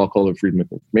through this law called the Freedom of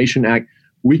Information Act,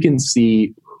 we can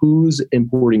see who's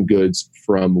importing goods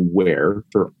from where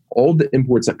for all the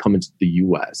imports that come into the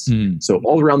U.S. So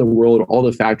all around the world, all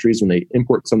the factories, when they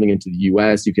import something into the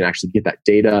U.S., you can actually get that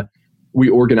data. We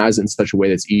organize it in such a way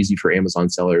that's easy for Amazon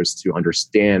sellers to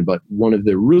understand. But one of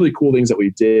the really cool things that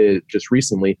we did just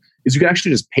recently is you can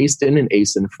actually just paste in an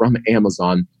ASIN from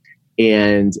Amazon.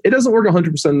 And it doesn't work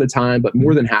 100% of the time, but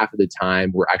more than half of the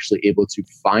time, we're actually able to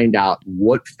find out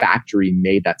what factory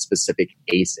made that specific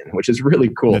ASIN, which is really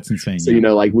cool. That's insane. So,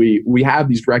 we have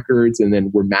these records, and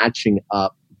then we're matching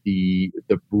up the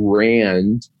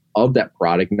brand of that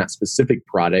product and that specific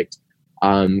product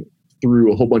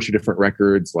through a whole bunch of different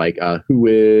records, like who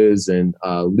is and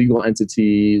legal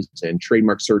entities and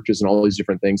trademark searches and all these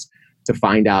different things to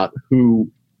find out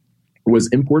who was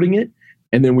importing it.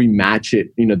 And then we match it,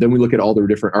 then we look at all their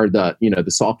different, or the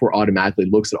software automatically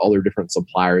looks at all their different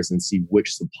suppliers and see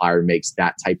which supplier makes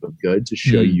that type of good to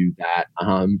show you that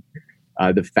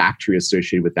the factory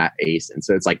associated with that ACE. And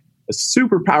so it's like a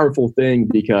super powerful thing,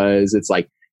 because it's like,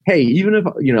 hey, even if,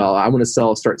 I want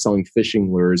to start selling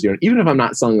fishing lures, even if I'm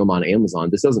not selling them on Amazon,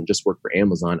 this doesn't just work for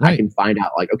Amazon. Right. I can find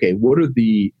out like, okay, what are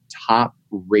the top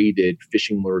rated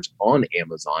fishing lures on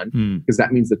Amazon? Because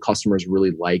that means the customers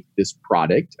really like this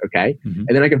product. Okay. And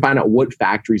then I can find out what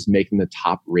factory's making the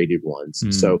top rated ones.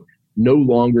 So no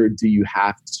longer do you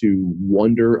have to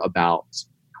wonder about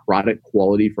product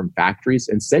quality from factories.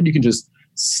 Instead, you can just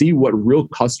see what real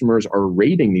customers are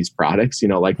rating these products,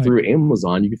 through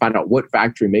Amazon. You can find out what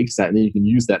factory makes that, and then you can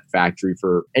use that factory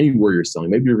for anywhere you're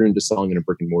selling. Maybe you're going to just selling in a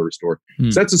brick and mortar store.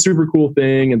 So that's a super cool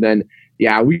thing. And then,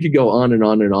 we could go on and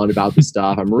on and on about this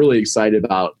stuff. I'm really excited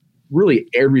about really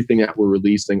everything that we're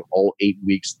releasing all 8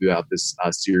 weeks throughout this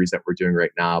series that we're doing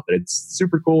right now. But it's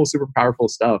super cool, super powerful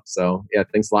stuff. So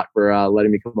thanks a lot for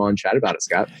letting me come on and chat about it,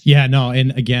 Scott. Yeah, no.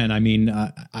 And again, I mean,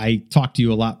 I talk to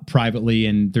you a lot privately,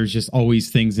 and there's just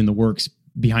always things in the works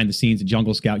behind the scenes at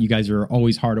Jungle Scout. You guys are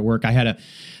always hard at work. I had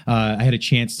a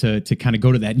chance to kind of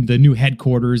go to the new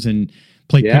headquarters and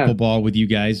play pickleball with you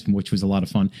guys, which was a lot of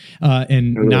fun.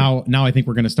 And now I think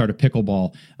we're going to start a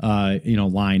pickleball,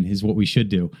 line is what we should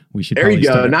do. We should. There you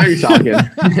go. Now you're talking.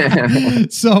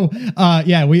 So,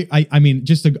 I mean,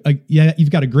 just you've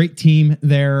got a great team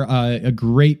there, a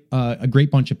great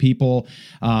bunch of people.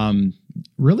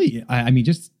 Really, I mean,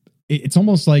 just. It's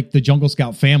almost like the Jungle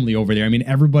Scout family over there. I mean,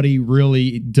 everybody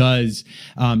really does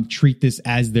treat this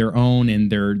as their own,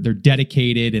 and they're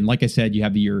dedicated. And like I said, you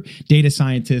have your data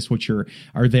scientists, which are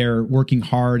there working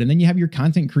hard, and then you have your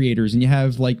content creators, and you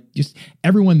have just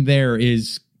everyone there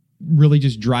is really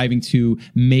just driving to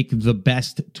make the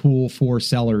best tool for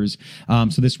sellers.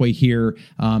 So this way here,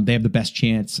 they have the best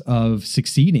chance of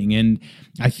succeeding. And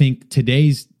I think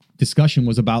today's discussion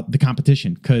was about the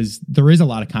competition, because there is a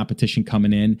lot of competition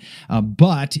coming in.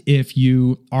 But if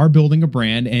you are building a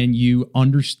brand and you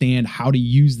understand how to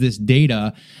use this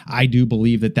data, I do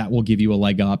believe that will give you a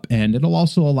leg up, and it'll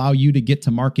also allow you to get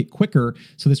to market quicker.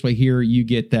 So this way here, you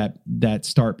get that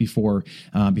start before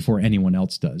anyone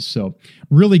else does. So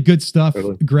really good stuff,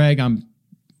 totally. Greg. I'm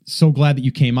so glad that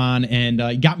you came on,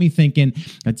 and got me thinking,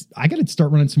 I got to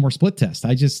start running some more split tests.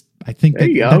 I think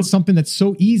that's something that's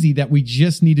so easy that we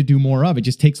just need to do more of. It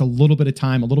just takes a little bit of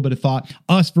time, a little bit of thought.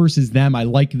 Us versus them. I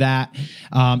like that.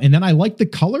 And then I like the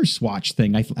color swatch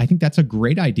thing. I think that's a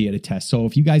great idea to test. So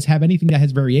if you guys have anything that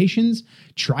has variations,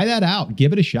 try that out.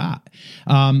 Give it a shot.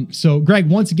 So Greg,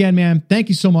 once again, man, thank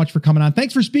you so much for coming on.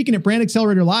 Thanks for speaking at Brand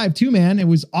Accelerator Live too, man. It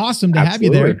was awesome to have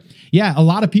you there. Yeah. A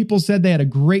lot of people said they had a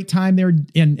great time there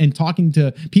and talking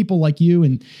to people like you.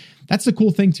 And that's the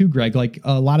cool thing too, Greg. Like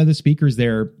a lot of the speakers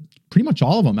there, pretty much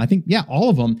all of them, I think, all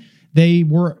of them, they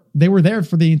were there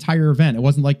for the entire event. It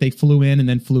wasn't like they flew in and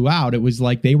then flew out. It was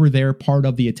like they were there, part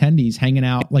of the attendees, hanging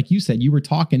out. Like you said, you were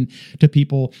talking to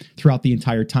people throughout the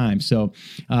entire time. So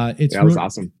it was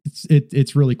awesome.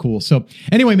 It's really cool. So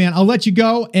anyway, man, I'll let you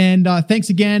go. And thanks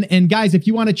again. And guys, if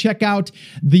you want to check out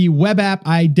the web app,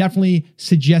 I definitely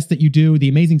suggest that you do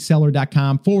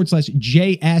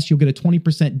theamazingseller.com/JS. You'll get a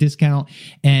 20% discount,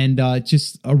 and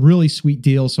just a really sweet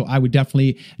deal. So I would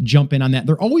definitely jump in on that.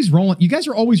 You guys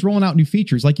are always rolling out new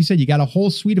features. Like you said, you got a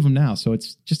whole suite of them now. So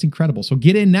it's just incredible. So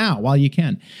get in now while you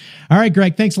can. All right,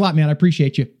 Greg, thanks a lot, man. I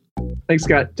appreciate you. Thanks,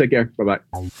 Scott. Take care. Bye-bye.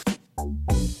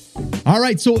 All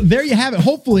right, so there you have it.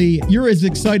 Hopefully you're as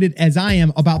excited as I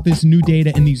am about this new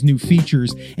data and these new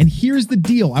features. And here's the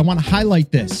deal. I want to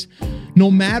highlight this. No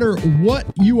matter what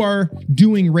you are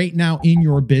doing right now in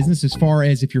your business, as far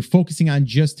as if you're focusing on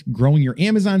just growing your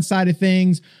Amazon side of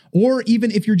things, or even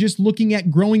if you're just looking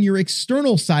at growing your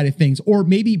external side of things, or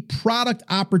maybe product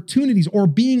opportunities, or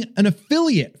being an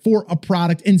affiliate for a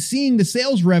product and seeing the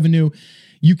sales revenue,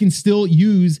 you can still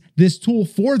use this tool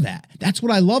for that. That's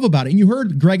what I love about it. And you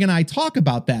heard Greg and I talk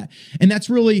about that. And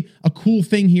that's really a cool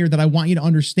thing here that I want you to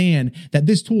understand, that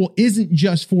this tool isn't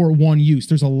just for one use.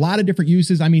 There's a lot of different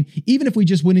uses. I mean, even if we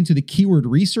just went into the keyword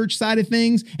research side of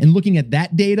things and looking at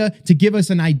that data to give us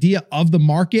an idea of the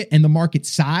market and the market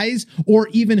size, or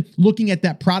even looking at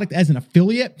that product as an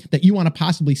affiliate that you want to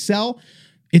possibly sell,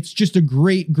 It's just a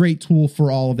great, great tool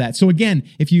for all of that. So again,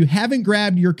 if you haven't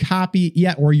grabbed your copy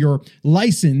yet or your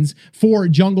license for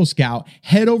Jungle Scout,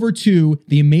 head over to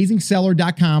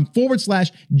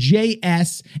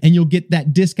theamazingseller.com/JS and you'll get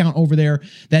that discount over there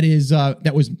that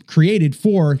was created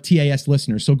for TAS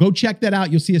listeners. So go check that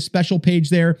out. You'll see a special page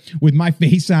there with my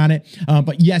face on it.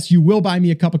 But yes, you will buy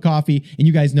me a cup of coffee, and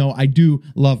you guys know I do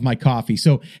love my coffee.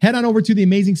 So head on over to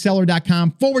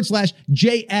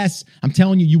theamazingseller.com/JS. I'm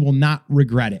telling you, you will not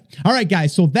regret it. All right,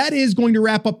 guys. So that is going to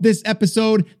wrap up this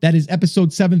episode. That is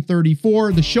episode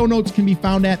 734. The show notes can be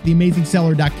found at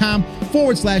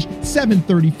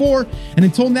theamazingseller.com/734. And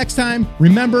until next time,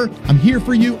 remember, I'm here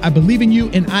for you. I believe in you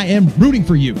and I am rooting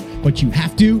for you, but you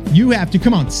have to,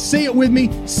 come on, say it with me,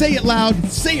 say it loud,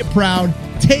 say it proud,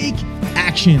 take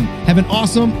action. Have an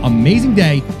awesome, amazing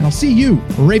day. And I'll see you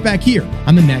right back here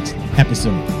on the next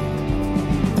episode.